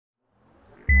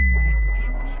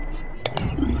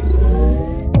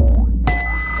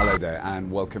there, and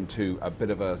welcome to a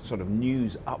bit of a sort of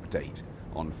news update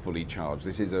on Fully Charged.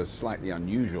 This is a slightly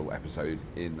unusual episode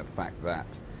in the fact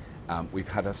that we've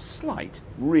had a slight,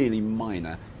 really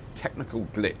minor technical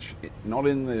glitch. Not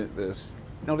in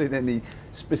not in any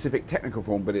specific technical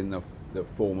form, but in the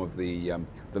form of the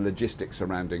logistics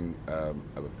surrounding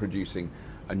producing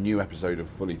a new episode of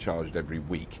Fully Charged every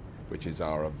week, which is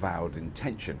our avowed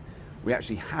intention. We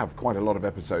actually have quite a lot of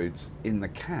episodes in the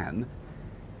can.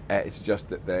 It's just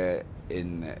that they're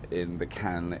in the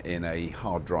can in a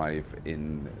hard drive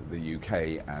in the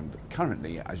UK, and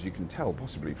currently, as you can tell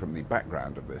possibly from the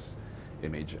background of this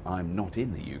image, I'm not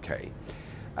in the UK.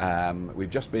 We've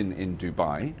just been in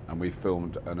Dubai and we've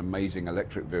filmed an amazing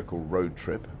electric vehicle road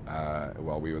trip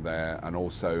while we were there, and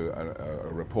also a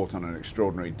report on an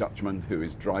extraordinary Dutchman who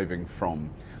is driving from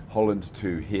Holland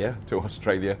to here, to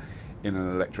Australia, in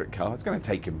an electric car. It's going to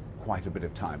take him quite a bit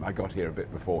of time. I got here a bit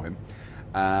before him.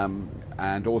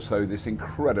 And also this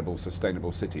incredible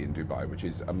sustainable city in Dubai, which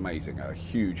is amazing, a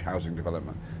huge housing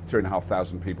development,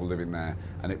 3,500 people living there,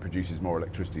 and it produces more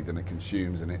electricity than it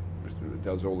consumes, and it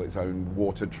does all its own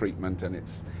water treatment, and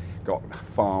it's got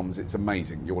farms. It's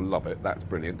amazing. You'll love it. That's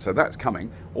brilliant. So that's coming.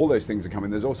 All those things are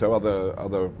coming. There's also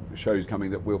other shows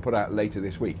coming that we'll put out later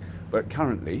this week, but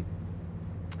currently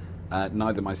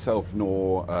neither myself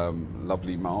nor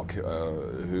lovely Mark,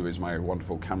 who is my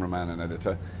wonderful cameraman and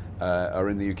editor, are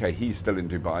in the UK. He's still in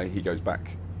Dubai. He goes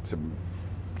back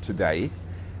today,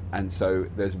 and so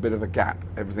there's a bit of a gap.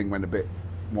 Everything went a bit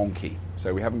wonky,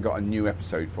 so we haven't got a new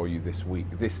episode for you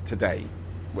today,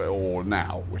 or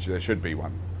now, which there should be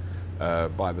one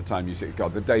by the time you see it.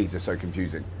 God, the days are so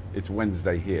confusing. It's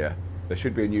Wednesday here. There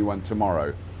should be a new one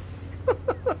tomorrow.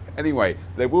 Anyway,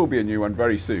 there will be a new one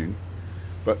very soon,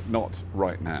 but not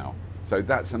right now. So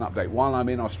that's an update. While I'm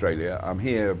in Australia, I'm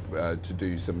here to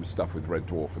do some stuff with Red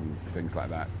Dwarf and things like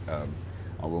that.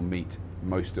 I will meet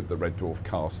most of the Red Dwarf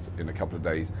cast in a couple of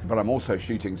days, but I'm also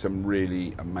shooting some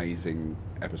really amazing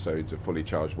episodes of Fully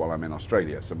Charged while I'm in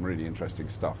Australia. Some really interesting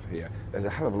stuff here. There's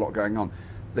a hell of a lot going on.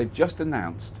 They've just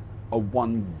announced a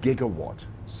 1 gigawatt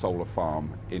solar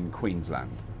farm in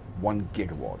Queensland. 1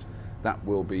 gigawatt. That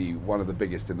will be one of the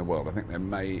biggest in the world. I think there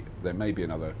may be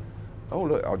another. Oh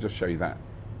look, I'll just show you that.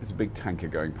 There's a big tanker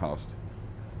going past.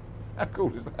 How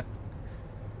cool is that?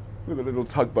 With a little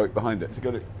tugboat behind it.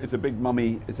 It's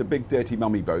a big dirty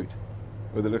mummy boat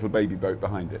with a little baby boat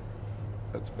behind it.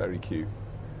 That's very cute.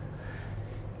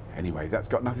 Anyway, that's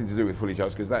got nothing to do with Fully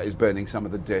Charged, because that is burning some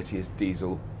of the dirtiest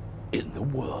diesel in the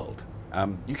world.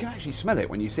 You can actually smell it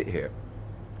when you sit here.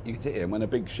 You can sit here, and when a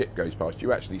big ship goes past,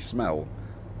 you actually smell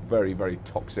very, very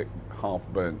toxic,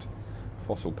 half-burnt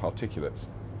fossil particulates.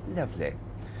 Lovely.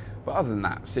 But other than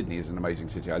that, Sydney is an amazing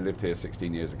city. I lived here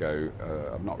 16 years ago.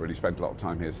 I've not really spent a lot of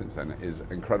time here since then. It is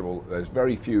incredible. There's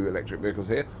very few electric vehicles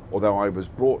here, although I was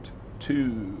brought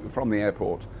from the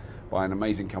airport by an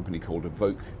amazing company called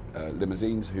Evoque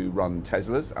Limousines, who run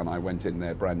Teslas, and I went in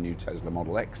their brand new Tesla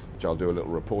Model X, which I'll do a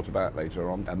little report about later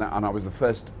on. And I was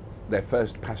their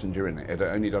first passenger in it. It had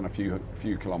only done a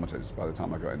few kilometres by the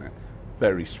time I got in it.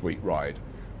 Very sweet ride.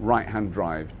 Right-hand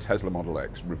drive Tesla Model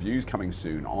X. Reviews coming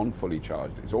soon on Fully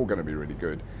Charged. It's all going to be really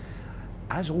good.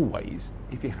 As always,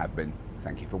 if you have been,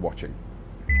 thank you for watching.